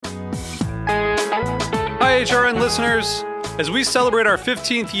HRN listeners. As we celebrate our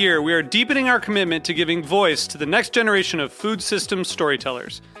 15th year, we are deepening our commitment to giving voice to the next generation of food systems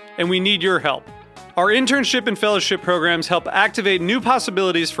storytellers, and we need your help. Our internship and fellowship programs help activate new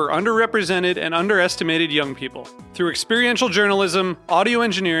possibilities for underrepresented and underestimated young people through experiential journalism, audio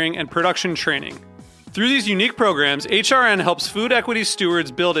engineering, and production training. Through these unique programs, HRN helps food equity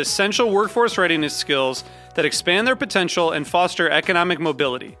stewards build essential workforce readiness skills that expand their potential and foster economic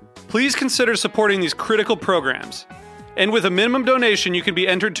mobility. Please consider supporting these critical programs. And with a minimum donation, you can be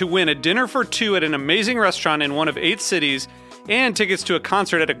entered to win a dinner for two at an amazing restaurant in one of 8 cities and tickets to a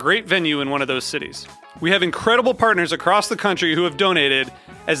concert at a great venue in one of those cities. We have incredible partners across the country who have donated,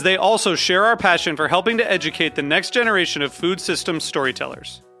 as they also share our passion for helping to educate the next generation of food systems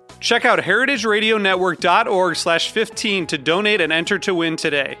storytellers. Check out heritageradionetwork.org/15 to donate and enter to win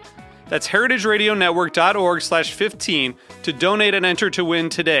today. That's heritageradionetwork.org/15 to donate and enter to win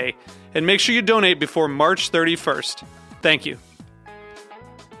today. And make sure you donate before March 31st. Thank you.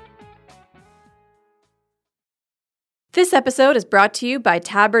 This episode is brought to you by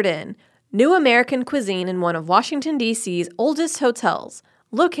Tabard Inn, new American cuisine in one of Washington, D.C.'s oldest hotels,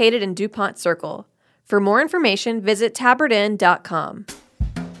 located in DuPont Circle. For more information, visit tabardinn.com.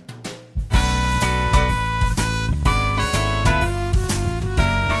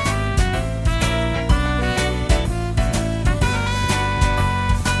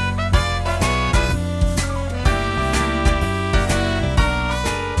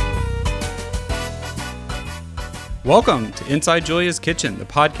 Welcome to Inside Julia's Kitchen, the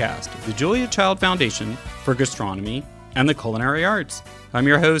podcast of the Julia Child Foundation for Gastronomy and the Culinary Arts. I'm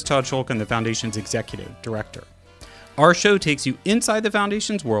your host, Todd Shulkin, the Foundation's Executive Director. Our show takes you inside the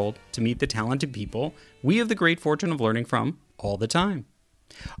Foundation's world to meet the talented people we have the great fortune of learning from all the time.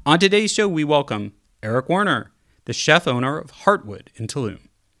 On today's show, we welcome Eric Werner, the chef owner of Heartwood in Tulum.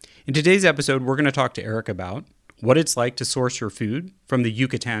 In today's episode, we're going to talk to Eric about what it's like to source your food from the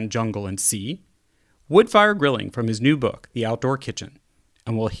Yucatan jungle and sea, wood-fire grilling from his new book, The Outdoor Kitchen.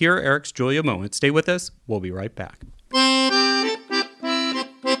 And we'll hear Eric's Julia moment. Stay with us. We'll be right back.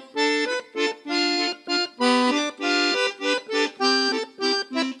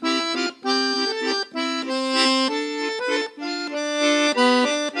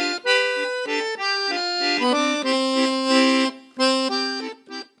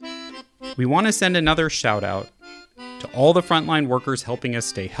 We want to send another shout out to all the frontline workers helping us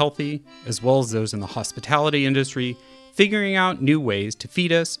stay healthy, as well as those in the hospitality industry, figuring out new ways to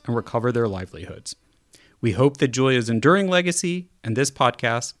feed us and recover their livelihoods. We hope that Julia's enduring legacy and this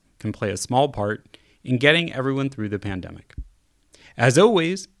podcast can play a small part in getting everyone through the pandemic. As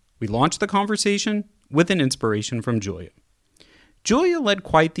always, we launch the conversation with an inspiration from Julia. Julia led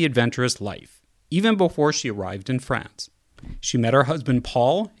quite the adventurous life, even before she arrived in France. She met her husband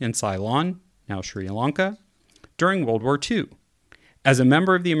Paul in Ceylon, now Sri Lanka, during World War II. As a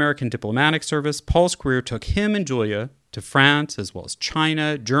member of the American Diplomatic Service, Paul's career took him and Julia to France, as well as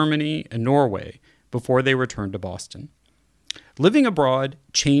China, Germany, and Norway before they returned to Boston. Living abroad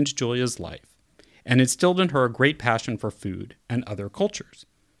changed Julia's life and instilled in her a great passion for food and other cultures.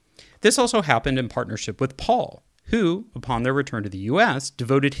 This also happened in partnership with Paul, who, upon their return to the U.S.,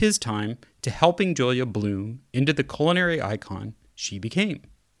 devoted his time to helping Julia bloom into the culinary icon she became.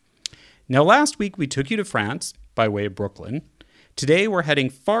 Now, last week we took you to France by way of Brooklyn. Today we're heading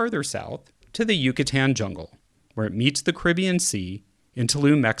farther south to the Yucatan jungle, where it meets the Caribbean Sea in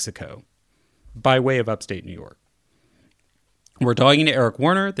Tulum, Mexico, by way of upstate New York. We're talking to Eric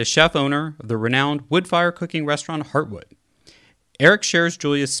Werner, the chef owner of the renowned wood-fire cooking restaurant Heartwood. Eric shares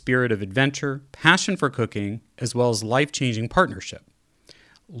Julia's spirit of adventure, passion for cooking, as well as life-changing partnership.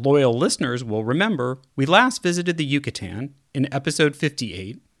 Loyal listeners will remember we last visited the Yucatan in episode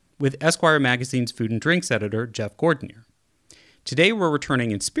 58 with Esquire magazine's food and drinks editor, Jeff Gordonier. Today, we're returning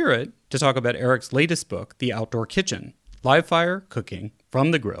in spirit to talk about Eric's latest book, The Outdoor Kitchen, Live Fire Cooking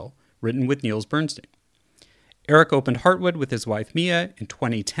from the Grill, written with Niels Bernstein. Eric opened Heartwood with his wife, Mia, in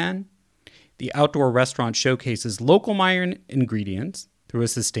 2010. The outdoor restaurant showcases local Mayan ingredients through a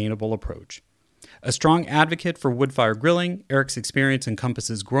sustainable approach. A strong advocate for wood-fire grilling, Eric's experience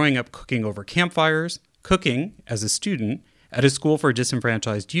encompasses growing up cooking over campfires, cooking as a student at a school for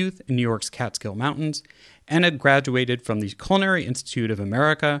disenfranchised youth in New York's Catskill Mountains, and had graduated from the Culinary Institute of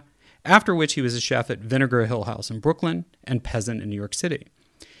America, after which he was a chef at Vinegar Hill House in Brooklyn and Peasant in New York City.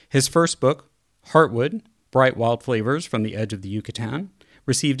 His first book, Heartwood, Bright Wild Flavors from the Edge of the Yucatan,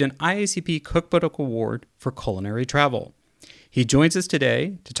 received an IACP Cookbook Award for culinary travel. He joins us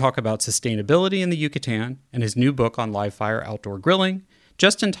today to talk about sustainability in the Yucatan and his new book on live fire outdoor grilling,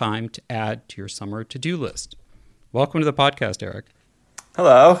 just in time to add to your summer to-do list. Welcome to the podcast, Eric.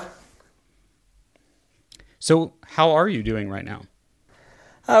 Hello. So how are you doing right now?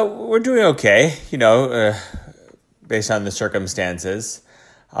 We're doing okay, based on the circumstances.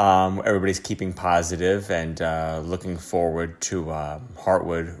 Everybody's keeping positive and looking forward to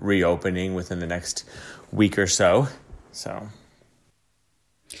Heartwood reopening within the next week or so.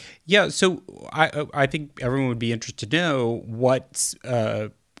 Yeah, so I think everyone would be interested to know what's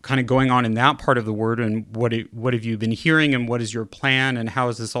kind of going on in that part of the world, and what have you been hearing, and what is your plan, and how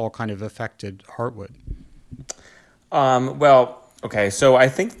has this all kind of affected Heartwood? Okay, so I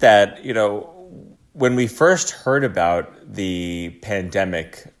think that, when we first heard about the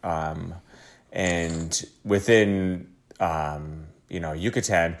pandemic, and within,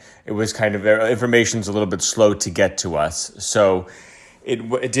 Yucatan, it was kind of, information's a little bit slow to get to us. So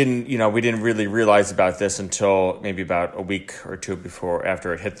it didn't, we didn't really realize about this until maybe about a week or two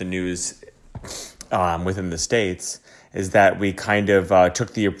after it hit the news, within the States, is that we kind of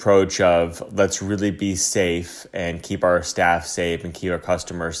took the approach of let's really be safe and keep our staff safe and keep our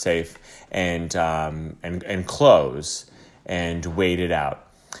customers safe and close and wait it out.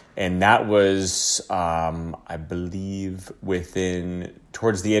 And that was, I believe,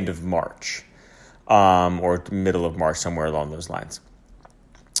 towards the end of March, or middle of March, somewhere along those lines.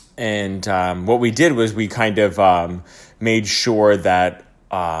 And what we did was we kind of made sure that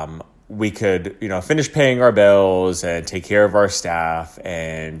we could, finish paying our bills and take care of our staff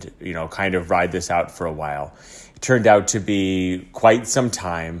and, kind of ride this out for a while. It turned out to be quite some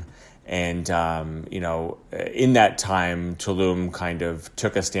time. And, in that time, Tulum kind of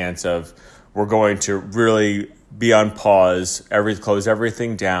took a stance of we're going to really be on pause, close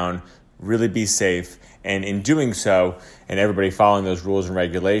everything down, really be safe. And in doing so, and everybody following those rules and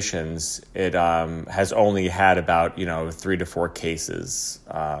regulations, it has only had about, 3 to 4 cases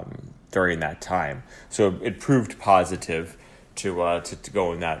during that time. So it proved positive to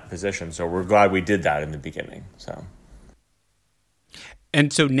go in that position. So we're glad we did that in the beginning.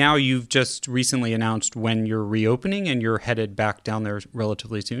 And so now you've just recently announced when you're reopening, and you're headed back down there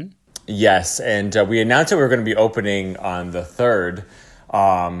relatively soon? Yes, and we announced that we were going to be opening on the 3rd,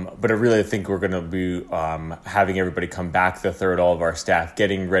 but I really think we're going to be having everybody come back the 3rd, all of our staff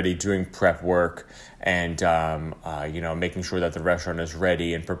getting ready, doing prep work, and making sure that the restaurant is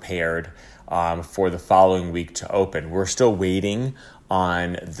ready and prepared for the following week to open. We're still waiting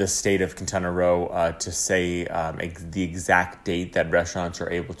on the state of Quintana Roo to say the exact date that restaurants are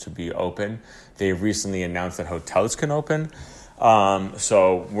able to be open. They recently announced that hotels can open.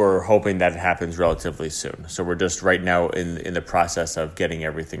 So we're hoping that it happens relatively soon. So we're just right now in the process of getting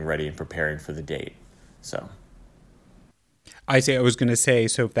everything ready and preparing for the date. So I was going to say,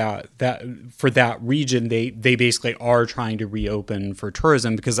 so that for that region, they basically are trying to reopen for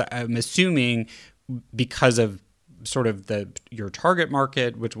tourism, because I'm assuming because of sort of your target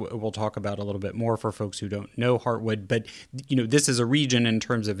market, which we'll talk about a little bit more for folks who don't know Heartwood, but this is a region in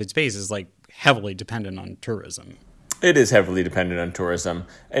terms of its base is like heavily dependent on tourism. It is heavily dependent on tourism,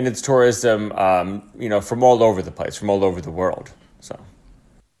 and it's tourism, from all over the place, from all over the world. So,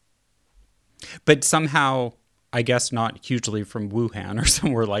 but somehow, I guess not hugely from Wuhan or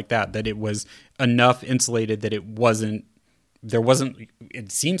somewhere like that it was enough insulated that there wasn't,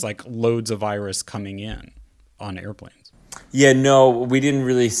 it seems like loads of virus coming in on airplanes. Yeah, no, we didn't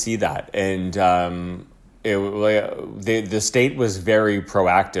really see that. And the state was very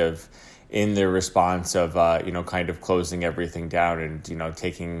proactive in their response of, kind of closing everything down and,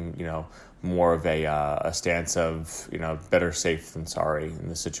 taking, more of a stance of, better safe than sorry in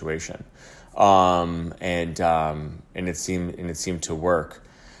the situation. And it seemed to work.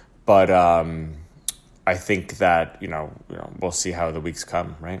 But I think that, we'll see how the weeks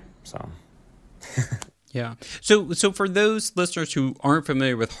come, right? So... Yeah. So for those listeners who aren't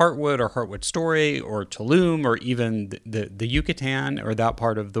familiar with Heartwood or Heartwood Story or Tulum or even the Yucatan or that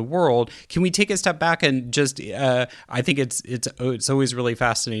part of the world, can we take a step back and just, I think it's always really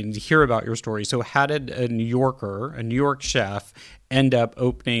fascinating to hear about your story. So how did a New York chef, end up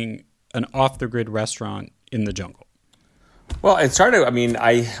opening an off-the-grid restaurant in the jungle? Well, it started,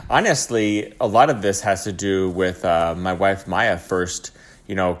 I honestly, a lot of this has to do with my wife Maya first,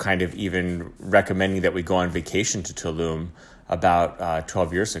 kind of even recommending that we go on vacation to Tulum about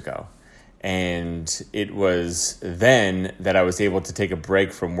 12 years ago. And it was then that I was able to take a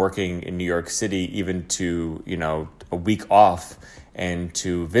break from working in New York City, even to, a week off and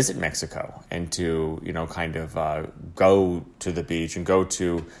to visit Mexico and to, kind of go to the beach and go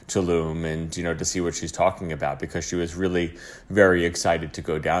to Tulum and, to see what she's talking about, because she was really very excited to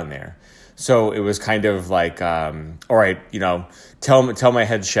go down there. So it was kind of like, all right, tell my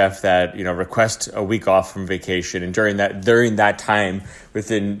head chef that, request a week off from vacation. And during that time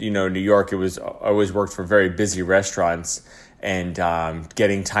within, New York, I always worked for very busy restaurants, and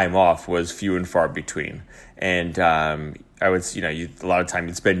getting time off was few and far between. And I would, a lot of time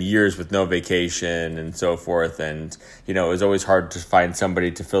you'd spend years with no vacation and so forth. And, it was always hard to find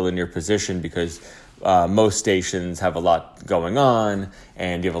somebody to fill in your position, because most stations have a lot going on,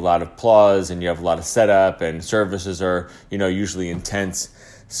 and you have a lot of applause, and you have a lot of setup, and services are, usually intense.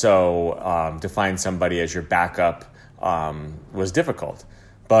 So to find somebody as your backup was difficult.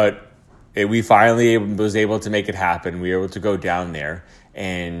 But we finally was able to make it happen. We were able to go down there,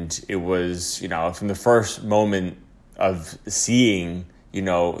 and it was, from the first moment of seeing,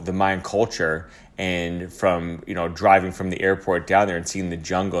 the Mayan culture, and from, driving from the airport down there and seeing the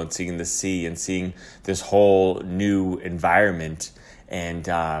jungle and seeing the sea and seeing this whole new environment. And,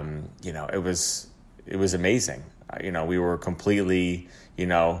 it was amazing. We were completely, we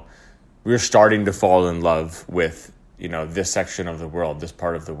were starting to fall in love with, this section of the world, this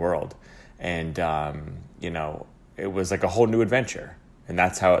part of the world. And, it was like a whole new adventure. And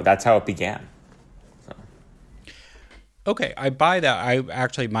that's how it began. Okay, I buy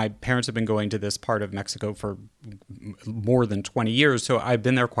that. My parents have been going to this part of Mexico for more than 20 years, so I've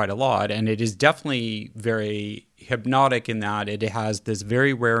been there quite a lot, and it is definitely very hypnotic in that it has this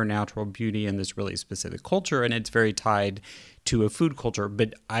very rare natural beauty and this really specific culture, and it's very tied to a food culture.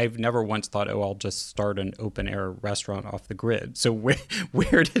 But I've never once thought, I'll just start an open air restaurant off the grid. So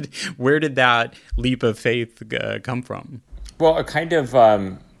where did that leap of faith come from? Well, a kind of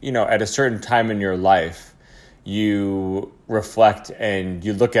at a certain time in your life, you reflect and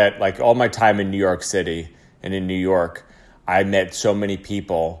you look at, like, all my time in New York City and in New York, I met so many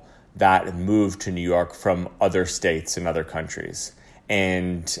people that moved to New York from other states and other countries.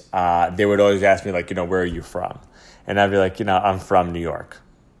 And they would always ask me, like, where are you from? And I'd be like, I'm from New York.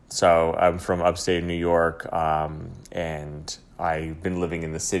 So I'm from upstate New York. And I've been living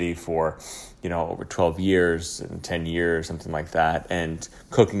in the city for, over 12 years and 10 years, something like that, and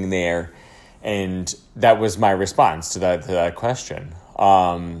cooking there. And that was my response to that question.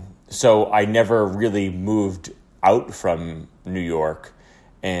 So I never really moved out from New York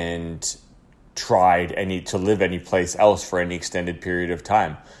and tried to live any place else for any extended period of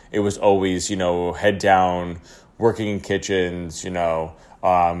time. It was always, head down, working in kitchens,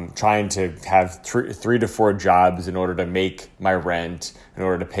 trying to have three to four jobs in order to make my rent, in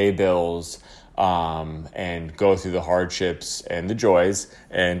order to pay bills, and go through the hardships and the joys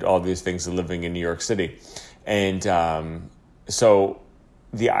and all these things of living in New York City. And so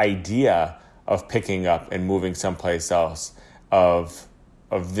the idea of picking up and moving someplace else, of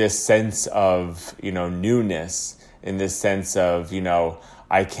this sense of, newness, in this sense of,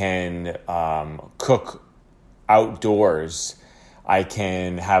 I can cook outdoors, I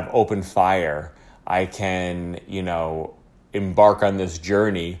can have open fire, I can, embark on this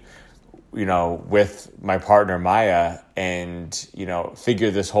journey, with my partner Maya, and,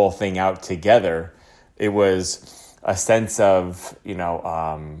 figure this whole thing out together. It was a sense of,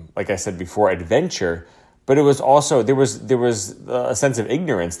 like I said before, adventure, but it was also, there was a sense of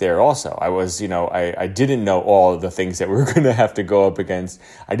ignorance there also. I was, I didn't know all of the things that we were going to have to go up against.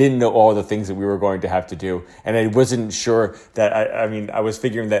 I didn't know all the things that we were going to have to do. And I wasn't sure that, I was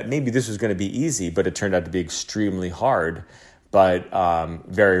figuring that maybe this was going to be easy, but it turned out to be extremely hard, but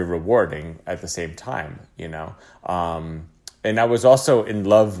very rewarding at the same time, And I was also in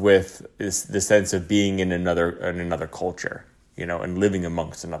love with the sense of being in another culture, and living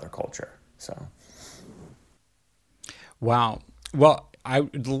amongst another culture. So. Wow. Well, I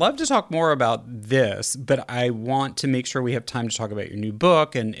would love to talk more about this, but I want to make sure we have time to talk about your new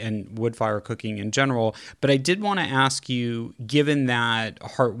book and wood fire cooking in general. But I did want to ask you, given that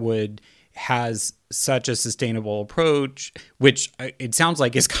Heartwood has such a sustainable approach, which it sounds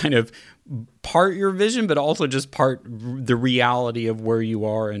like is kind of part your vision, but also just part the reality of where you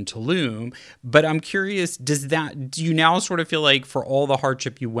are in Tulum. But I'm curious, do you now sort of feel like, for all the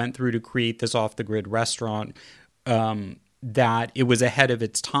hardship you went through to create this off-the-grid restaurant, that it was ahead of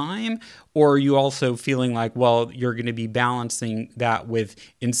its time? Or are you also feeling like, well, you're going to be balancing that with,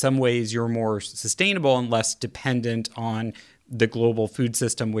 in some ways, you're more sustainable and less dependent on the global food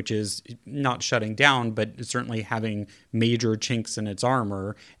system, which is not shutting down, but certainly having major chinks in its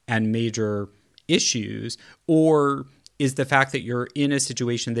armor and major issues? Or is the fact that you're in a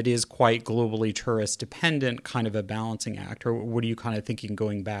situation that is quite globally tourist dependent kind of a balancing act? Or what are you kind of thinking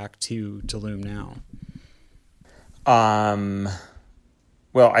going back to Tulum now?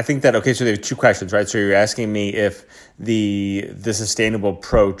 Well, I think that, okay, so there are two questions, right? So you're asking me if the sustainable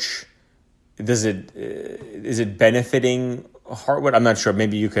approach, is it benefiting Heartwood? I'm not sure.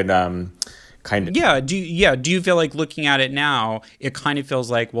 Maybe you could kind of... Do you feel like looking at it now, it kind of feels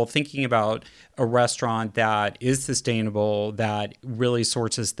like, well, thinking about a restaurant that is sustainable, that really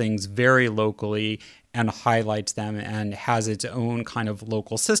sources things very locally and highlights them and has its own kind of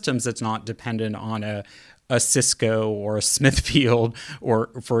local systems that's not dependent on a Cisco or a Smithfield or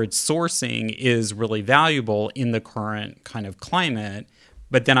for its sourcing is really valuable in the current kind of climate.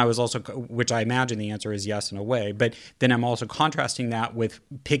 But then I was also, which I imagine the answer is yes in a way, but then I'm also contrasting that with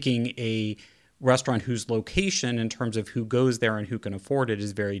picking a restaurant whose location in terms of who goes there and who can afford it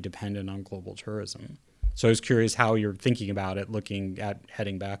is very dependent on global tourism. So I was curious how you're thinking about it, looking at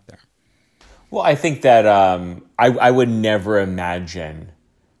heading back there. Well, I think that I would never imagine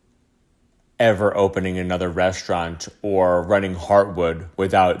ever opening another restaurant or running Heartwood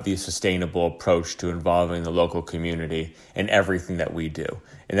without the sustainable approach to involving the local community in everything that we do.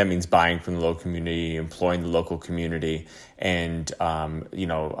 And that means buying from the local community, employing the local community, and,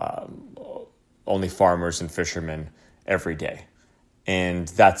 only farmers and fishermen every day. And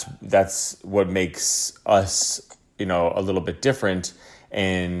that's what makes us, a little bit different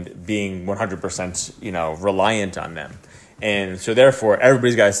and being 100%, reliant on them. And so therefore,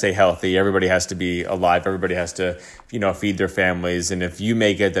 everybody's got to stay healthy. Everybody has to be alive. Everybody has to, feed their families. And if you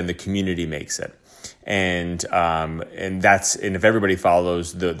make it, then the community makes it. And if everybody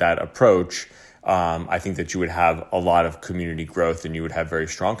follows that approach, I think that you would have a lot of community growth and you would have very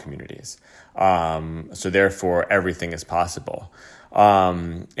strong communities. So therefore, everything is possible.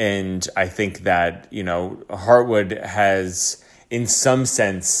 And I think that, Heartwood has, in some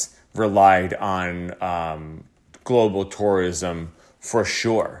sense, relied on global tourism for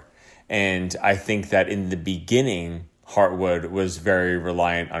sure. And I think that in the beginning, Heartwood was very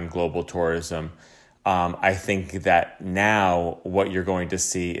reliant on global tourism. I think that now what you're going to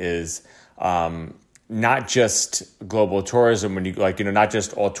see is not just global tourism when you not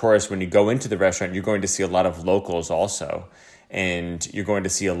just all tourists when you go into the restaurant, you're going to see a lot of locals also. And you're going to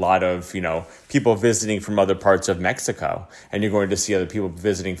see a lot of, people visiting from other parts of Mexico. And you're going to see other people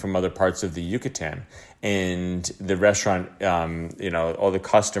visiting from other parts of the Yucatan. And the restaurant, all the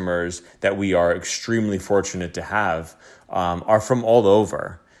customers that we are extremely fortunate to have are from all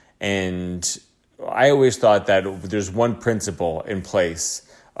over. And I always thought that there's one principle in place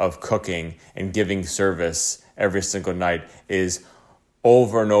of cooking and giving service every single night is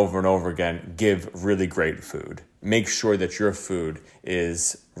over and over and over again, give really great food. Make sure that your food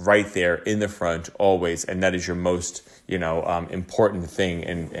is right there in the front always, and that is your most, important thing.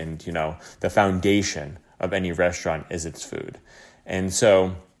 And the foundation of any restaurant is its food. And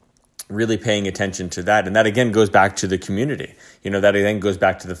so really paying attention to that. And that again goes back to the community, that again goes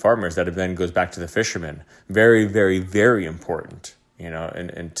back to the farmers, that then goes back to the fishermen. Very, very, very important,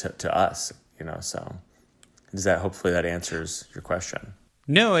 and to us, so hopefully that answers your question.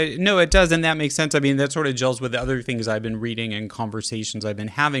 No, it does. And that makes sense. I mean, that sort of gels with the other things I've been reading and conversations I've been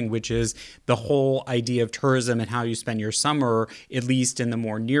having, which is the whole idea of tourism and how you spend your summer, at least in the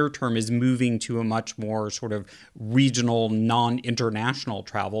more near term, is moving to a much more sort of regional, non-international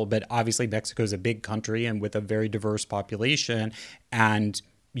travel. But obviously Mexico is a big country and with a very diverse population and,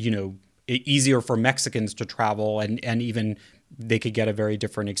 easier for Mexicans to travel and even they could get a very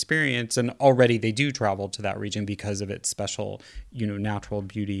different experience. And already they do travel to that region because of its special, natural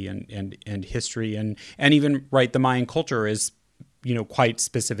beauty and history. And even, right, the Mayan culture is, quite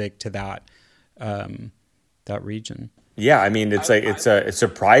specific to that region. Yeah. I mean, it's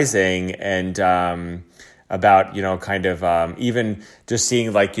surprising and about, even just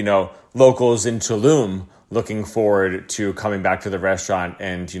seeing locals in Tulum looking forward to coming back to the restaurant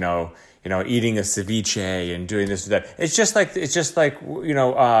and, eating a ceviche and doing this or that. It's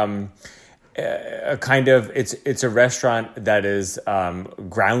a restaurant that is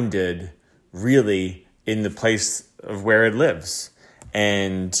grounded really in the place of where it lives.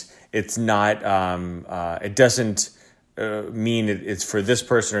 And it's not, it doesn't mean it's for this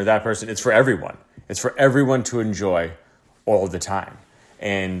person or that person. It's for everyone. It's for everyone to enjoy all the time.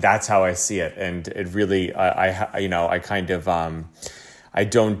 And that's how I see it. And it really, I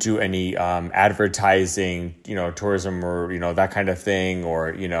don't do any advertising, tourism or, that kind of thing. Or,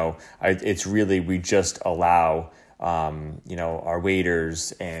 it's really, we just allow, our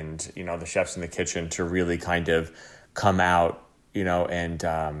waiters and, the chefs in the kitchen to really kind of come out,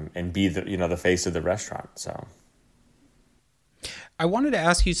 and be the, the face of the restaurant. So. I wanted to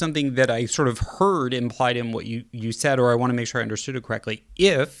ask you something that I sort of heard implied in what you said, or I want to make sure I understood it correctly.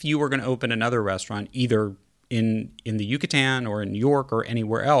 If you were going to open another restaurant, either in the Yucatan or in New York or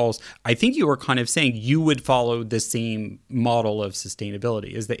anywhere else, I think you were kind of saying you would follow the same model of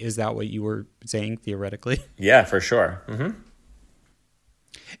sustainability. Is that what you were saying theoretically? Yeah, for sure. Mm-hmm.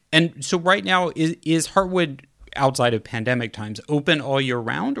 And so right now, is Heartwood, outside of pandemic times, open all year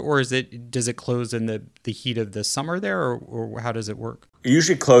round, or does it close in the heat of the summer there, or how does it work? It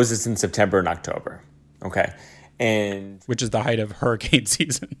usually closes in September and October. Okay. And which is the height of hurricane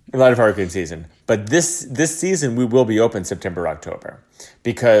season. A lot of hurricane season. But this season we will be open September, October,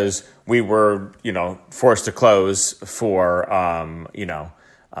 because we were, forced to close for,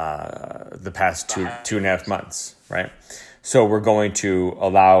 the past two and a half months, right? So we're going to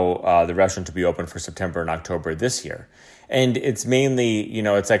allow the restaurant to be open for September and October this year. And it's mainly,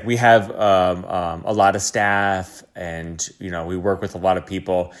 it's like we have a lot of staff and, we work with a lot of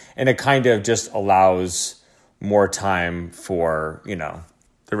people, and it kind of just allows more time for,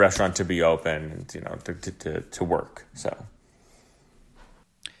 the restaurant to be open and, to work. So.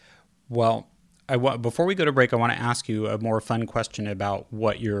 Well, before we go to break, I want to ask you a more fun question about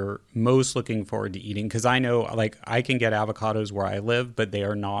what you're most looking forward to eating. Because I know, I can get avocados where I live, but they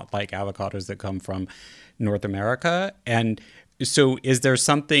are not like avocados that come from North America. And so is there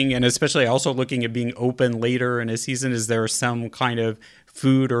something, and especially also looking at being open later in a season, is there some kind of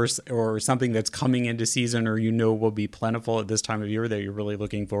food or something that's coming into season or will be plentiful at this time of year that you're really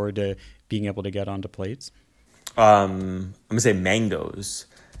looking forward to being able to get onto plates? I'm going to say mangoes.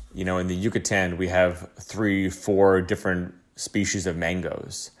 In the Yucatan, we have 3-4 different species of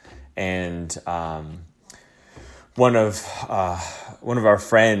mangoes. And one of our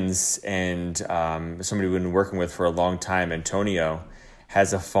friends and somebody we've been working with for a long time, Antonio,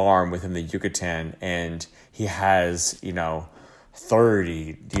 has a farm within the Yucatan, and he has,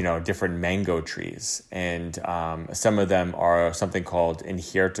 30, different mango trees. And some of them are something called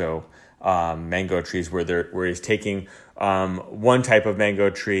injerto mango trees, where he's taking one type of mango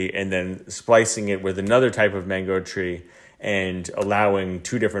tree and then splicing it with another type of mango tree and allowing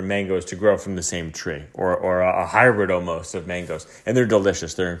two different mangoes to grow from the same tree, or a hybrid almost of mangoes. And they're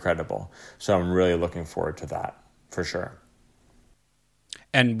delicious. They're incredible. So I'm really looking forward to that for sure.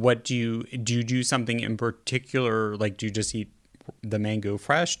 And what do you do something in particular? Like, do you just eat the mango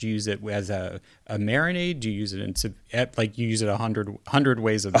fresh? Do you use it as a marinade? Do you use it you use it 100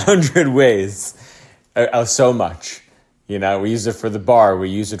 ways of that? 100 ways. So much. We use it for the bar. We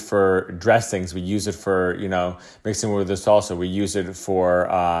use it for dressings. We use it for, mixing with the salsa. We use it for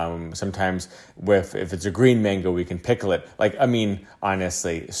sometimes if it's a green mango, we can pickle it.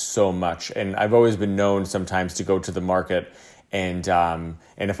 Honestly, so much. And I've always been known sometimes to go to the market and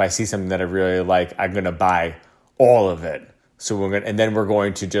if I see something that I really like, I'm going to buy all of it. So we're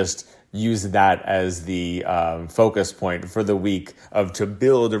going to just use that as the focus point for the week to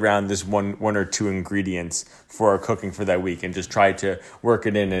build around this one or two ingredients for our cooking for that week, and just try to work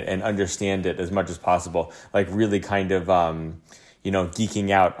it in and understand it as much as possible. Like really kind of, geeking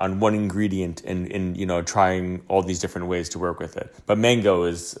out on one ingredient and trying all these different ways to work with it. But mango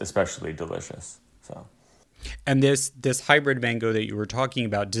is especially delicious. So. And this hybrid mango that you were talking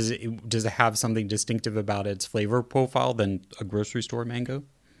about, does it have something distinctive about its flavor profile than a grocery store mango?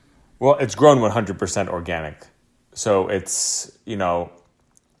 Well, it's grown 100% organic. So it's,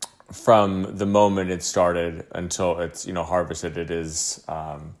 from the moment it started until it's, harvested, it is,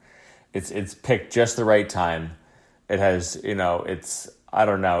 it's picked just the right time. It has, I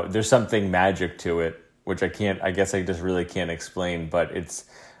don't know, there's something magic to it, which I guess I just really can't explain, but it's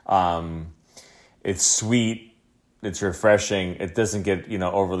sweet, it's refreshing, it doesn't get,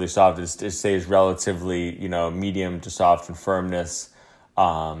 overly soft, it stays relatively, medium to soft in firmness.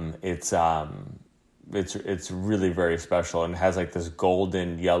 It's really very special, and has like this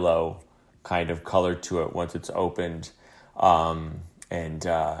golden yellow kind of color to it once it's opened. And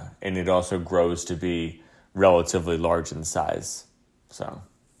it also grows to be relatively large in size. So.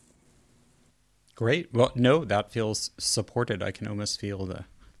 Great. Well, no, that feels supported. I can almost feel the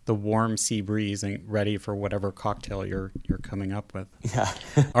warm sea breeze and ready for whatever cocktail you're coming up with. Yeah.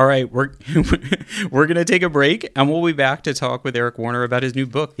 All right, we're going to take a break, and we'll be back to talk with Eric Werner about his new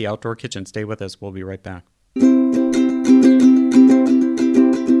book, The Outdoor Kitchen. Stay with us. We'll be right back.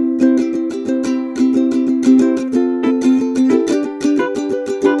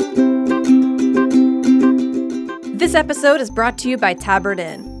 This episode is brought to you by Tabard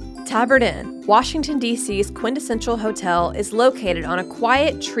Inn. Tabard Inn, Washington, D.C.'s quintessential hotel, is located on a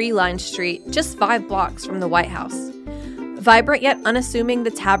quiet, tree-lined street just 5 blocks from the White House. Vibrant yet unassuming, the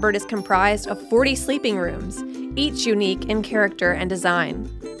Tabard is comprised of 40 sleeping rooms, each unique in character and design.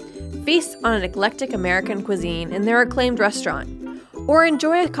 Feast on an eclectic American cuisine in their acclaimed restaurant, or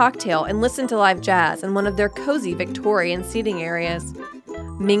enjoy a cocktail and listen to live jazz in one of their cozy Victorian seating areas.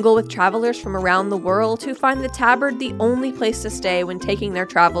 Mingle with travelers from around the world who find the Tabard the only place to stay when taking their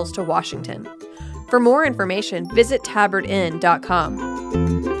travels to Washington. For more information, visit tabardinn.com.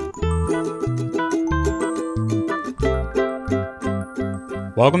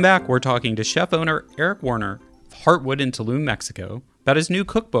 Welcome back. We're talking to chef owner Eric Werner of Heartwood in Tulum, Mexico, about his new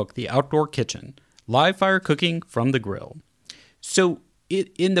cookbook, The Outdoor Kitchen, Live Fire Cooking from the Grill. So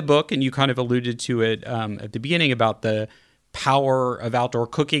in the book, and you kind of alluded to it at the beginning about the power of outdoor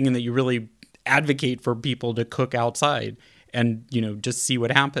cooking and that you really advocate for people to cook outside and, just see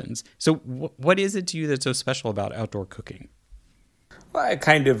what happens. So what is it to you that's so special about outdoor cooking? Well, it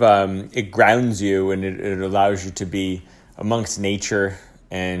kind of, it grounds you and it allows you to be amongst nature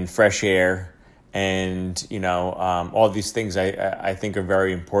and fresh air and, all these things I think are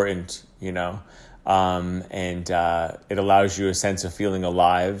very important, and it allows you a sense of feeling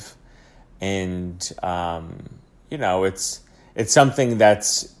alive. And, it's something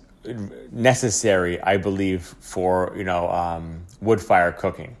that's necessary, I believe, for, wood fire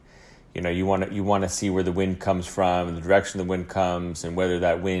cooking. You want to see where the wind comes from and the direction the wind comes and whether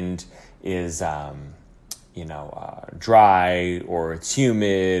that wind is, dry or it's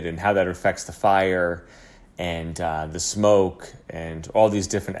humid and how that affects the fire and the smoke and all these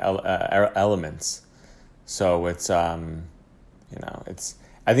different elements. So it's, I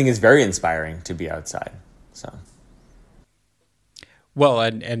think it's very inspiring to be outside. So. Well,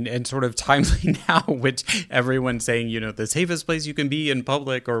 and sort of timely now, which everyone's saying, the safest place you can be in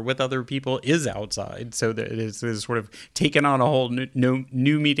public or with other people is outside. So that it is sort of taken on a whole new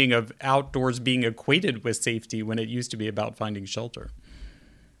meaning of outdoors being equated with safety when it used to be about finding shelter.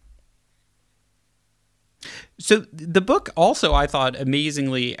 So the book also, I thought,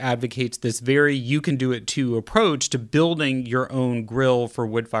 amazingly advocates this very you-can-do-it-too approach to building your own grill for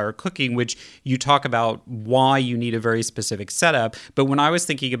wood fire cooking, which you talk about why you need a very specific setup. But when I was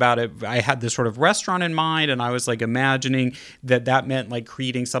thinking about it, I had this sort of restaurant in mind, and I was like imagining that meant like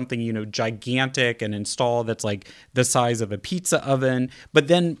creating something, gigantic and installed that's like the size of a pizza oven. But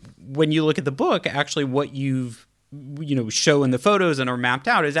then when you look at the book, actually what you've show in the photos and are mapped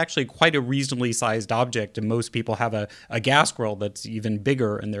out is actually quite a reasonably sized object. And most people have a gas grill that's even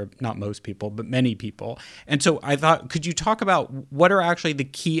bigger, and they're not most people, but many people. And so I thought, could you talk about what are actually the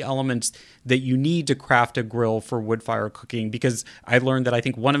key elements that you need to craft a grill for wood fire cooking? Because I learned that I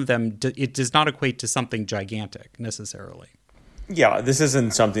think one of them, it does not equate to something gigantic necessarily. Yeah, this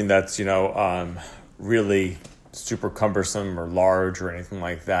isn't something that's, really super cumbersome or large or anything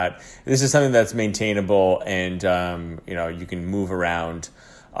like that. This is something that's maintainable and, you can move around.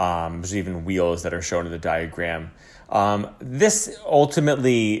 There's even wheels that are shown in the diagram. This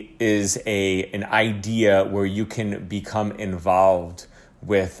ultimately is an idea where you can become involved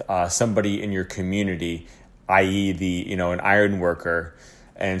with somebody in your community, i.e. an iron worker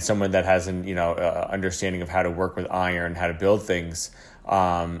and someone that has an understanding of how to work with iron, how to build things,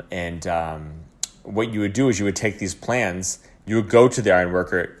 what you would do is you would take these plans, you would go to the iron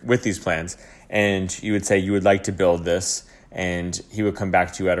worker with these plans, and you would say you would like to build this, and he would come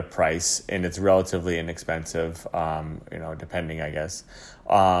back to you at a price, and it's relatively inexpensive, depending, I guess.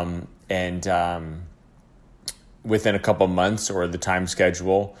 Within a couple months or the time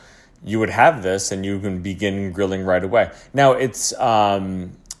schedule, you would have this, and you can begin grilling right away. Now, it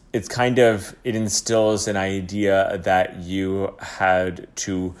instills an idea that you had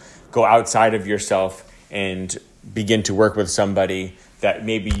to go outside of yourself and begin to work with somebody that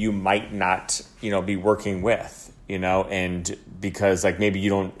maybe you might not, be working with, and because maybe you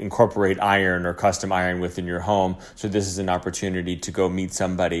don't incorporate iron or custom iron within your home. So this is an opportunity to go meet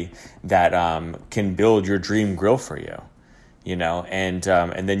somebody that can build your dream grill for you, and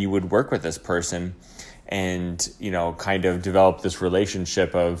then you would work with this person and, kind of develop this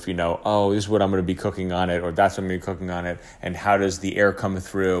relationship of, oh, this is what I'm going to be cooking on it, or that's what I'm going to be cooking on it, and how does the air come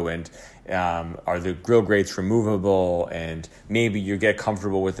through, and are the grill grates removable, and maybe you get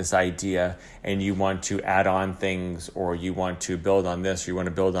comfortable with this idea and you want to add on things, or you want to build on this, or you want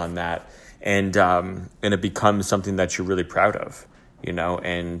to build on that, and it becomes something that you're really proud of,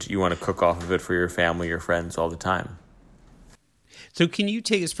 and you want to cook off of it for your family, your friends all the time. So can you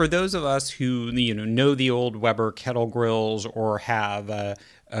take us, for those of us who know the old Weber kettle grills or have a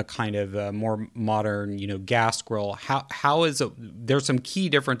kind of a more modern gas grill, how is it, there's some key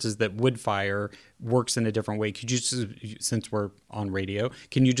differences that wood fire works in a different way. Could you, since we're on radio,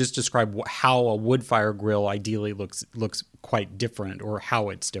 can you just describe how a wood fire grill ideally looks quite different, or how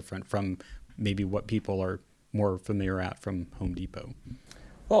it's different from maybe what people are more familiar at from Home Depot?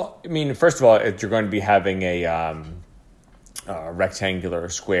 Well, I mean, first of all, you're going to be having a rectangular,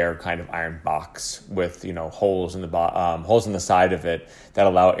 square kind of iron box with holes in the side of it that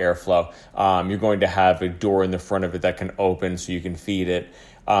allow airflow. You're going to have a door in the front of it that can open so you can feed it.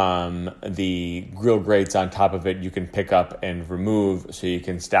 The grill grates on top of it you can pick up and remove so you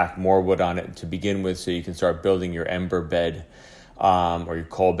can stack more wood on it to begin with, so you can start building your ember bed or your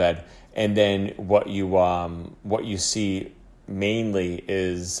coal bed. And then what you see mainly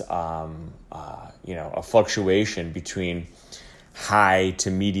is a fluctuation between high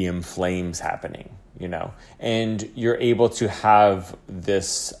to medium flames happening, and you're able to have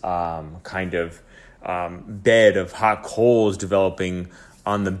this kind of bed of hot coals developing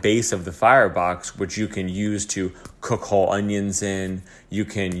on the base of the firebox, which you can use to cook whole onions in, you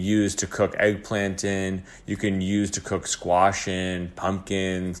can use to cook eggplant in, you can use to cook squash in,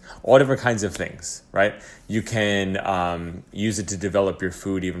 pumpkins, all different kinds of things, right? You can use it to develop your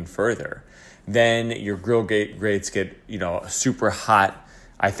food even further. Then your grill grates get, super hot.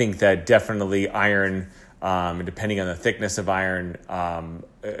 I think that definitely iron, depending on the thickness of iron,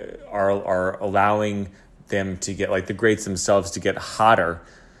 are allowing them to get, like the grates themselves, to get hotter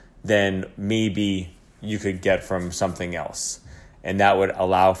than maybe you could get from something else. And that would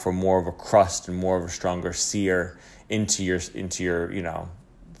allow for more of a crust and more of a stronger sear into your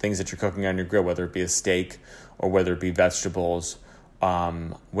things that you're cooking on your grill, whether it be a steak or whether it be vegetables,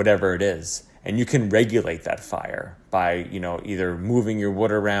 whatever it is. And you can regulate that fire by, either moving your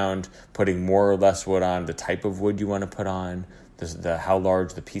wood around, putting more or less wood on, the type of wood you want to put on, how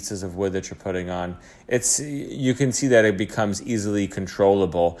large the pieces of wood that you're putting on. You can see that it becomes easily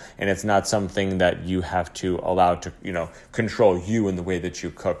controllable, and it's not something that you have to allow to, control you in the way that you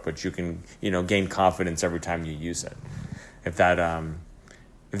cook, but you can, gain confidence every time you use it. If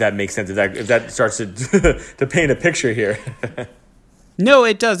that makes sense, if that starts to paint a picture here. No,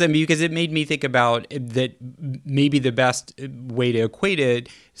 it does. I mean, because it made me think about that maybe the best way to equate it,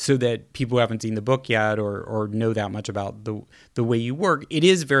 so that people who haven't seen the book yet or know that much about the way you work, it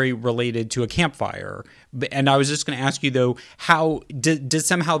is very related to a campfire. And I was just going to ask you, though, how does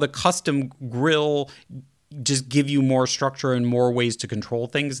somehow the custom grill just give you more structure and more ways to control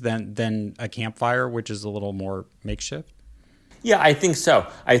things than a campfire, which is a little more makeshift? Yeah, I think so.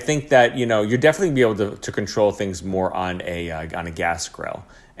 I think that, you're definitely be able to control things more on a gas grill,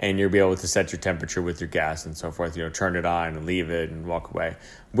 and you'll be able to set your temperature with your gas and so forth, turn it on and leave it and walk away.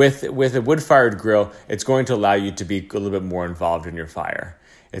 With a wood-fired grill, it's going to allow you to be a little bit more involved in your fire.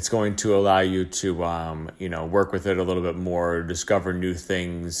 It's going to allow you to, work with it a little bit more, discover new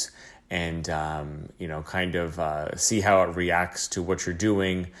things, and, see how it reacts to what you're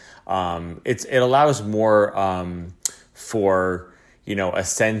doing. It allows more for, a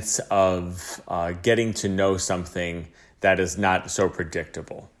sense of getting to know something that is not so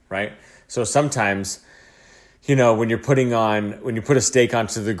predictable, right? So sometimes, when you put a steak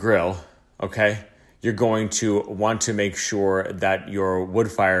onto the grill, okay, you're going to want to make sure that your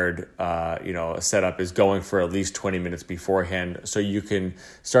wood-fired, setup is going for at least 20 minutes beforehand, so you can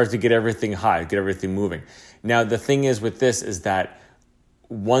start to get everything hot, get everything moving. Now, the thing is with this is that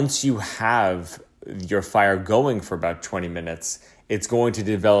once you have your fire going for about 20 minutes, it's going to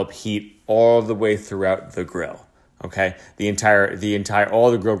develop heat all the way throughout the grill. Okay, the entire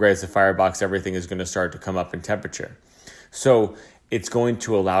all the grill grates, the firebox, everything is going to start to come up in temperature. So it's going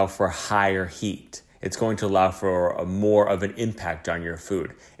to allow for higher heat. It's going to allow for more of an impact on your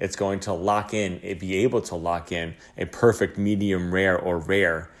food. It's going to be able to lock in a perfect medium rare or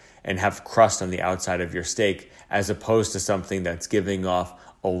rare and have crust on the outside of your steak, as opposed to something that's giving off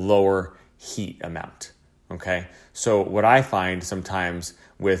a lower heat amount. Okay, so what I find sometimes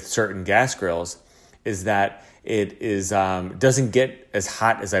with certain gas grills is that it is doesn't get as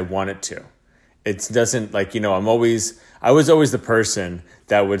hot as I want it to. It doesn't, I was always the person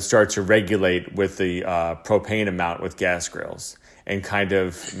that would start to regulate with the propane amount with gas grills and kind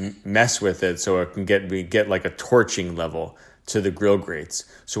of mess with it so it can get like a torching level to the grill grates.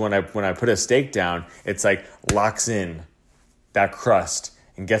 So when I put a steak down, it's like locks in that crust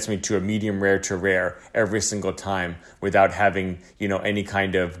and gets me to a medium rare to rare every single time without having, any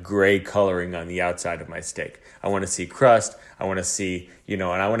kind of gray coloring on the outside of my steak. I want to see crust. I want to see, and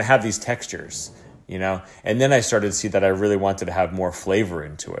I want to have these textures, And then I started to see that I really wanted to have more flavor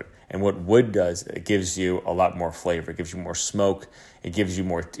into it. And what wood does, it gives you a lot more flavor. It gives you more smoke. It gives you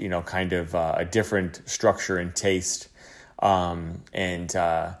more, kind of a different structure and taste.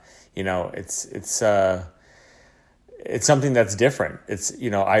 It's something that's different. It's,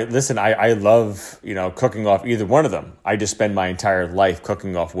 I love, cooking off either one of them. I just spend my entire life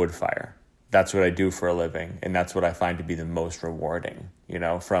cooking off wood fire. That's what I do for a living. And that's what I find to be the most rewarding,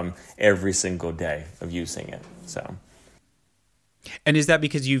 from every single day of using it. So. And is that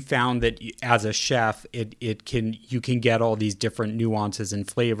because you found that as a chef, you can get all these different nuances and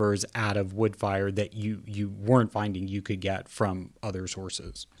flavors out of wood fire that you weren't finding you could get from other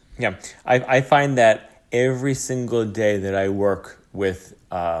sources? Yeah, I find that every single day that I work with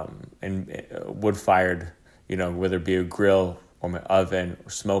wood fired, whether it be a grill or my oven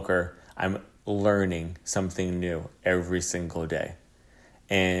or smoker, I'm learning something new every single day,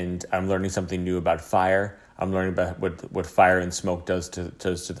 and I'm learning something new about fire. I'm learning about what fire and smoke does to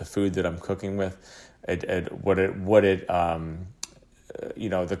the food that I'm cooking with, the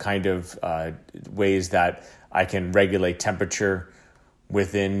kind of ways that I can regulate temperature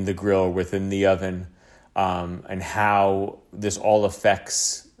within the grill, within the oven, and how this all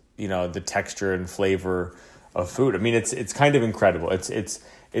affects, the texture and flavor of food. I mean, it's kind of incredible. It's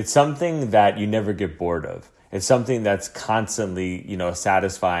something that you never get bored of. It's something that's constantly,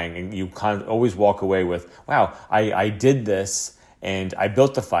 satisfying, and you always walk away with, wow, I did this, and I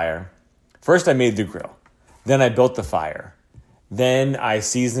built the fire. First, I made the grill. Then I built the fire. Then I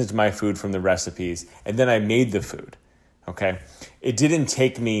seasoned my food from the recipes, and then I made the food, okay? It didn't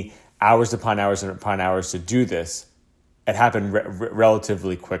take me hours upon hours and upon hours to do this. It happened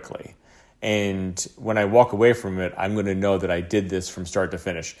relatively quickly. And when I walk away from it, I'm going to know that I did this from start to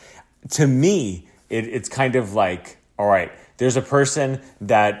finish. To me, it's kind of like, all right, there's a person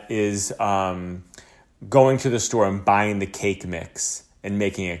that is going to the store and buying the cake mix and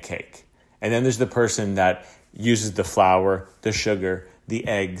making a cake. And then there's the person that uses the flour, the sugar, the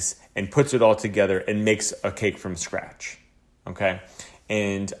eggs, and puts it all together and makes a cake from scratch, okay?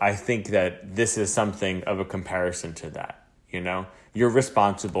 And I think that this is something of a comparison to that, You're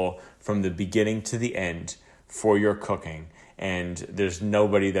responsible from the beginning to the end for your cooking, and there's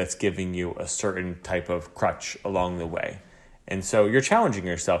nobody that's giving you a certain type of crutch along the way. And so you're challenging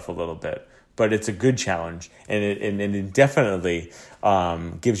yourself a little bit, but it's a good challenge, and it definitely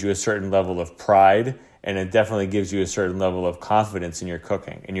gives you a certain level of pride, and it definitely gives you a certain level of confidence in your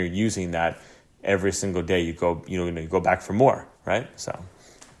cooking, and you're using that every single day. You go back for more, right? So.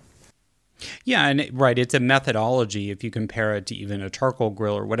 Yeah, and it's a methodology. If you compare it to even a charcoal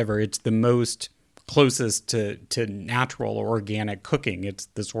grill or whatever, it's the most closest to natural or organic cooking. It's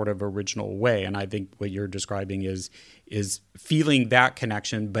the sort of original way. And I think what you're describing is feeling that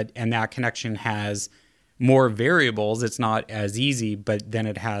connection, and that connection has more variables. It's not as easy, but then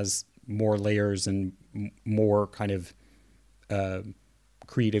it has more layers and more kind of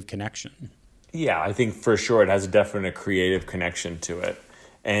creative connection. Yeah, I think for sure it has a definite creative connection to it.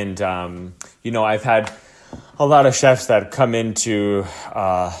 And, I've had a lot of chefs that come into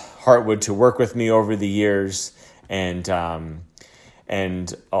Heartwood to work with me over the years. And I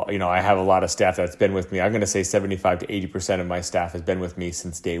have a lot of staff that's been with me. I'm going to say 75 to 80% of my staff has been with me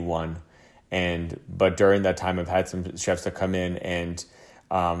since day one. But during that time, I've had some chefs that come in and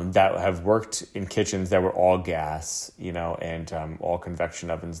that have worked in kitchens that were all gas, and all convection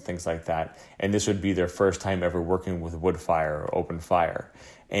ovens, things like that. And this would be their first time ever working with wood fire or open fire.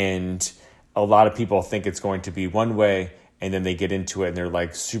 And a lot of people think it's going to be one way, and then they get into it and they're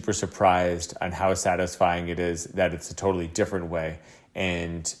like super surprised on how satisfying it is that it's a totally different way.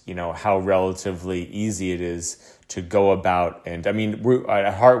 And, how relatively easy it is to go about. And I mean, we're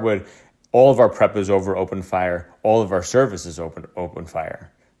at Heartwood, all of our prep is over open fire. All of our service is open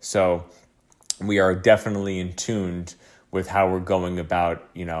fire. So we are definitely in tune with how we're going about,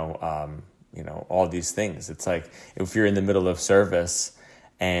 all these things. It's like if you're in the middle of service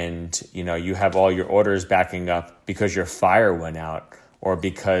and, you have all your orders backing up because your fire went out or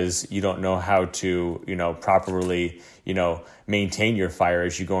because you don't know how to, properly, maintain your fire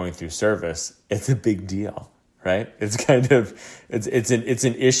as you're going through service, it's a big deal. Right? It's kind of it's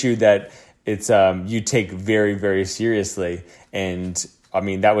an issue that you take very, very seriously. And I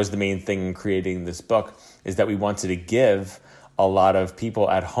mean, that was the main thing in creating this book, is that we wanted to give a lot of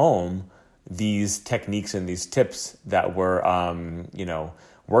people at home these techniques and these tips that were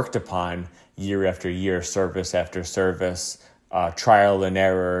worked upon year after year, service after service, trial and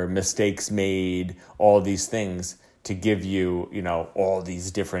error, mistakes made, all these things to give you, all these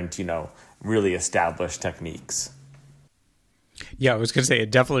different, really established techniques. Yeah, I was going to say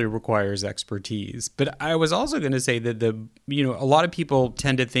it definitely requires expertise. But I was also going to say that a lot of people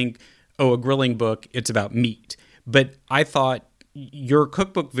tend to think, oh, a grilling book, it's about meat. But I thought your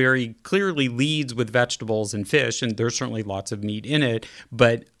cookbook very clearly leads with vegetables and fish, and there's certainly lots of meat in it.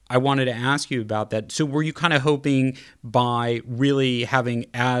 But I wanted to ask you about that. So were you kind of hoping by really having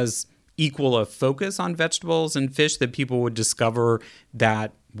as equal a focus on vegetables and fish that people would discover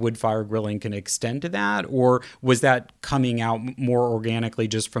that wood fire grilling can extend to that? Or was that coming out more organically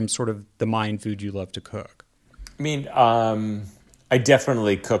just from sort of the mind food you love to cook? I mean, I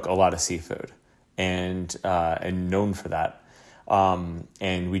definitely cook a lot of seafood and known for that.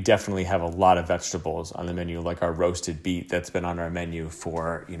 And we definitely have a lot of vegetables on the menu, like our roasted beet that's been on our menu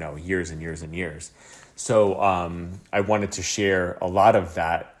for, years and years and years. So I wanted to share a lot of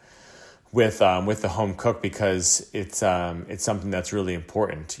that with the home cook because it's something that's really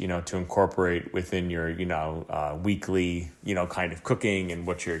important, to incorporate within your, weekly, kind of cooking and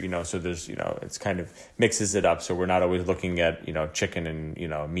what you're, so there's, it's kind of mixes it up. So we're not always looking at, chicken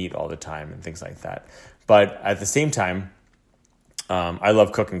and, meat all the time and things like that. But at the same time, I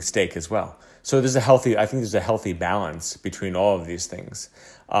love cooking steak as well. So I think there's a healthy balance between all of these things.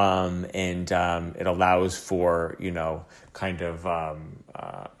 And it allows for,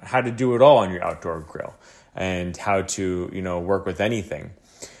 how to do it all on your outdoor grill and how to, work with anything.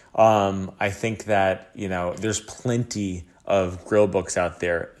 I think that, there's plenty of grill books out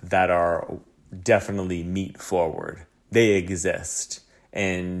there that are definitely meat forward. They exist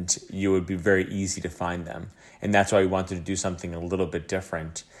and you would be very easy to find them. And that's why we wanted to do something a little bit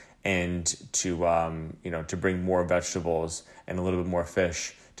different and to bring more vegetables and a little bit more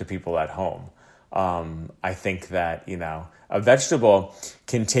fish to people at home. I think that, a vegetable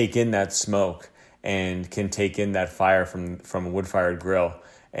can take in that smoke and can take in that fire from a wood-fired grill.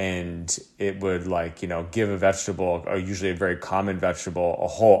 And it would give a vegetable, or usually a very common vegetable, a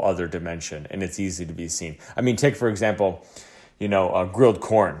whole other dimension. And it's easy to be seen. I mean, take, for example, grilled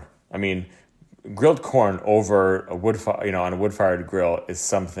corn. I mean, grilled corn over on a wood-fired grill is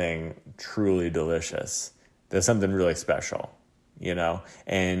something truly delicious. There's something really special,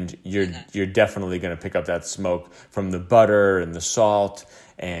 and you're definitely going to pick up that smoke from the butter and the salt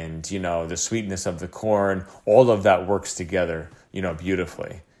and, the sweetness of the corn. All of that works together,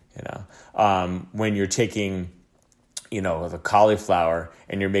 beautifully, when you're taking, the cauliflower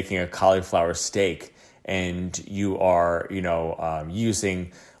and you're making a cauliflower steak and you are,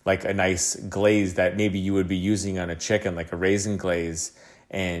 using like a nice glaze that maybe you would be using on a chicken, like a raisin glaze.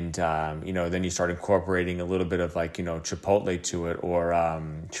 And, then you start incorporating a little bit of chipotle to it or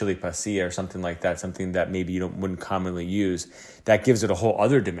chili pasilla or something like that, something that maybe you wouldn't commonly use. That gives it a whole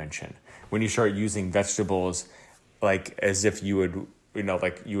other dimension. When you start using vegetables as if you would,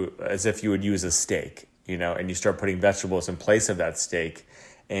 as if you would use a steak, and you start putting vegetables in place of that steak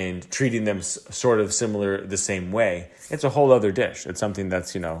and treating them sort of similar the same way, it's a whole other dish. It's something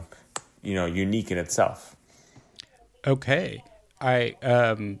that's, unique in itself. Okay. I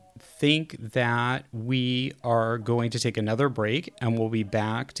think that we are going to take another break and we'll be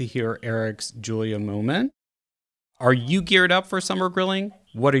back to hear Eric's Julia moment. Are you geared up for summer grilling?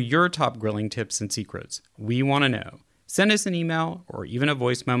 What are your top grilling tips and secrets? We want to know. Send us an email or even a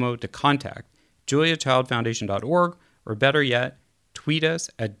voice memo to contact@juliachildfoundation.org, or better yet, tweet us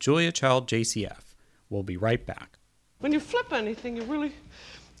at JuliaChildJCF. We'll be right back. When you flip anything, you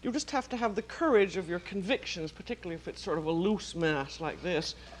just have to have the courage of your convictions, particularly if it's sort of a loose mass like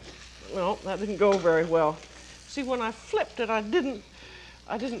this. Well, that didn't go very well. See, when I flipped it, I didn't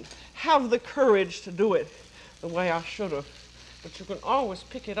have the courage to do it the way I should have. But you can always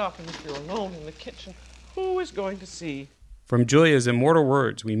pick it up, and if you're alone in the kitchen, who is going to see? From Julia's immortal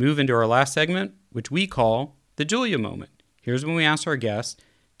words, we move into our last segment, which we call the Julia moment. Here's when we ask our guests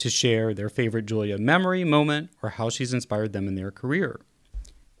to share their favorite Julia memory, moment, or how she's inspired them in their career.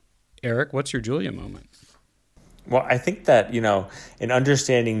 Eric, what's your Julia moment? Well, I think that, in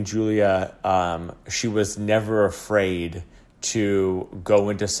understanding Julia, she was never afraid to go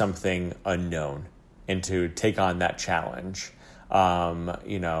into something unknown and to take on that challenge,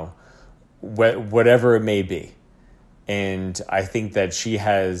 whatever it may be. And I think that she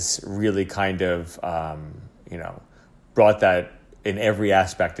has really kind of, brought that in every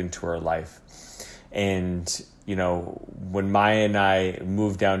aspect into her life. And, when Maya and I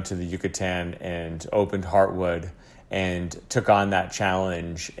moved down to the Yucatan and opened Heartwood and took on that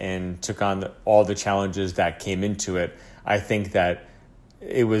challenge and took on all the challenges that came into it, I think that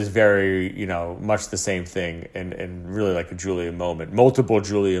it was very, much the same thing and really like a Julia moment, multiple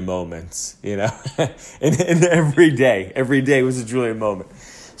Julia moments, and every day was a Julia moment.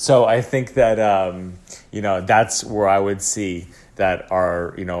 So I think that, that's where I would see that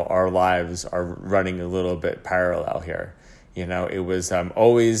our lives are running a little bit parallel here. It was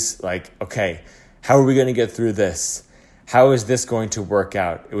always like, okay, how are we going to get through this? How is this going to work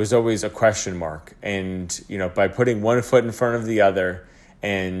out? It was always a question mark. And, by putting one foot in front of the other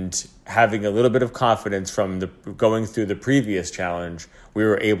and having a little bit of confidence from going through the previous challenge, we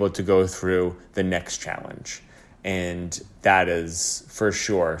were able to go through the next challenge. And that is for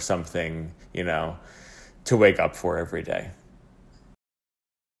sure something, to wake up for every day.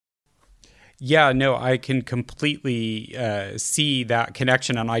 Yeah, no, I can completely see that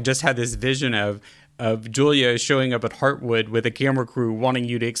connection. And I just had this vision of Julia showing up at Heartwood with a camera crew wanting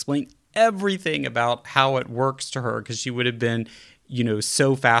you to explain everything about how it works to her, because she would have been,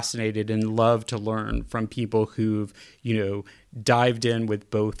 so fascinated and loved to learn from people who've, dived in with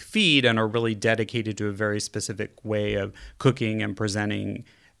both feet and are really dedicated to a very specific way of cooking and presenting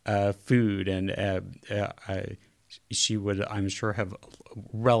food. And she would, I'm sure, have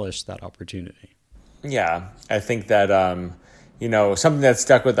relished that opportunity. Yeah, I think that, something that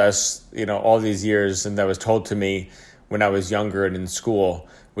stuck with us, all these years, and that was told to me when I was younger and in school,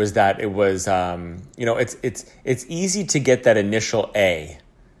 was that it was, it's easy to get that initial A.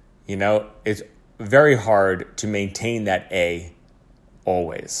 It's very hard to maintain that A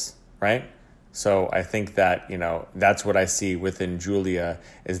always, right? So I think that, that's what I see within Julia,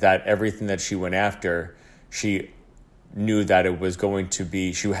 is that everything that she went after, she knew that it was going to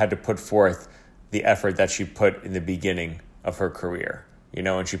be, she had to put forth the effort that she put in the beginning of her career,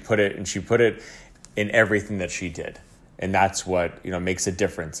 and she put it in everything that she did. And that's what, makes a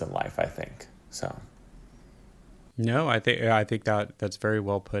difference in life, I think. So. No, I think that's very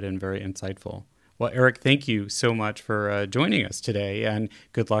well put and very insightful. Well, Eric, thank you so much for joining us today, and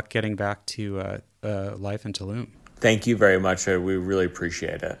good luck getting back to life in Tulum. Thank you very much. We really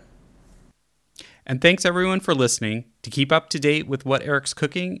appreciate it. And thanks everyone for listening. To keep up to date with what Eric's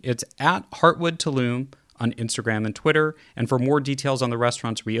cooking, it's at Heartwood Tulum on Instagram and Twitter. And for more details on the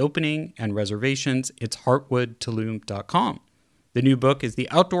restaurant's reopening and reservations, it's heartwoodtulum.com. The new book is The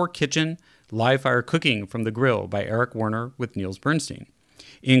Outdoor Kitchen, Live Fire Cooking from the Grill by Eric Werner with Niels Bernstein.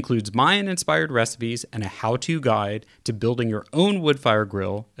 It includes Mayan-inspired recipes and a how-to guide to building your own wood fire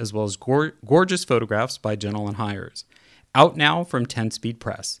grill, as well as gorgeous photographs by Gentle & Hires. Out now from 10-Speed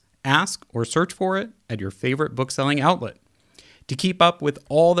Press. Ask or search for it at your favorite book-selling outlet. To keep up with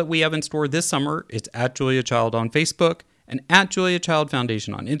all that we have in store this summer, it's at Julia Child on Facebook and at Julia Child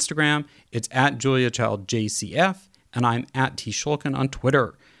Foundation on Instagram. It's at Julia Child JCF, and I'm at T. Shulkin on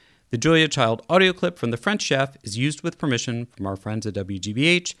Twitter. The Julia Child audio clip from The French Chef is used with permission from our friends at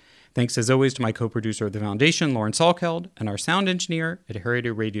WGBH. Thanks as always to my co-producer of the Foundation, Lauren Salkeld, and our sound engineer at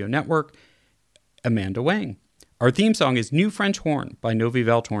Heritage Radio Network, Amanda Wang. Our theme song is New French Horn by Novi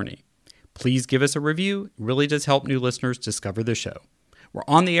Valtorni. Please give us a review. It really does help new listeners discover the show. We're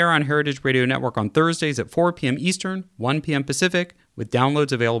on the air on Heritage Radio Network on Thursdays at 4 p.m. Eastern, 1 p.m. Pacific, with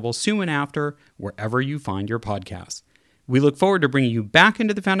downloads available soon after wherever you find your podcasts. We look forward to bringing you back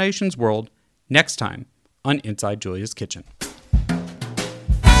into the Foundation's world next time on Inside Julia's Kitchen.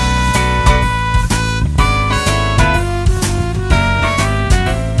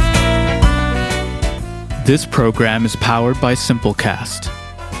 This program is powered by Simplecast.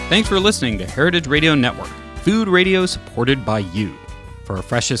 Thanks for listening to Heritage Radio Network, food radio supported by you. For our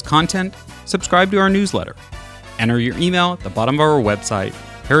freshest content, subscribe to our newsletter. Enter your email at the bottom of our website,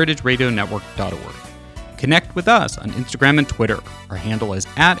 heritageradionetwork.org. Connect with us on Instagram and Twitter. Our handle is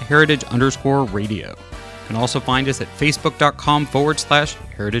 @heritage_radio. You can also find us at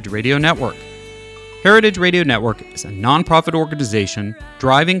facebook.com/Heritage Radio Network. Heritage Radio Network is a nonprofit organization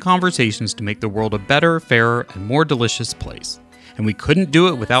driving conversations to make the world a better, fairer, and more delicious place. And we couldn't do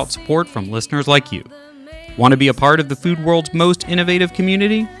it without support from listeners like you. Want to be a part of the food world's most innovative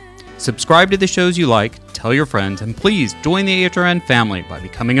community? Subscribe to the shows you like, tell your friends, and please join the AHRN family by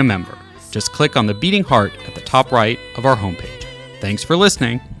becoming a member. Just click on the beating heart at the top right of our homepage. Thanks for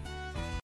listening.